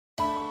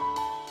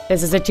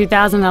This is a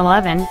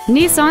 2011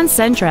 Nissan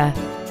Sentra.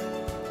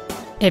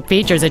 It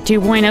features a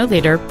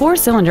 2.0-liter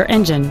four-cylinder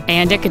engine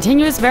and a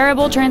continuous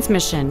variable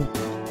transmission.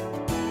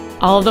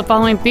 All of the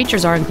following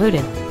features are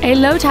included: a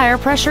low tire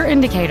pressure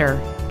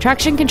indicator,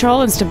 traction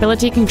control and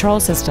stability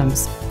control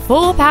systems,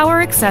 full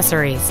power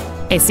accessories,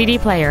 a CD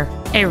player,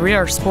 a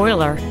rear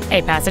spoiler,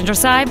 a passenger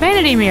side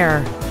vanity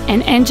mirror,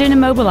 an engine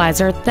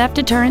immobilizer theft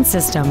deterrent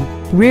system,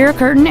 rear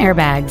curtain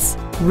airbags,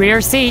 rear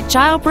seat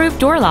child-proof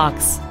door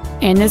locks,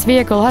 and this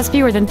vehicle has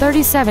fewer than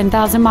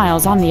 37,000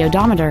 miles on the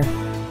odometer.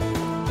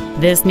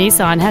 This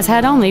Nissan has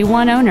had only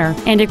one owner,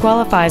 and it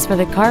qualifies for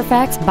the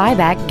Carfax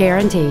buyback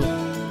guarantee.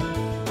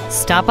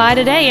 Stop by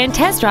today and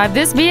test drive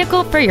this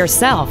vehicle for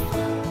yourself.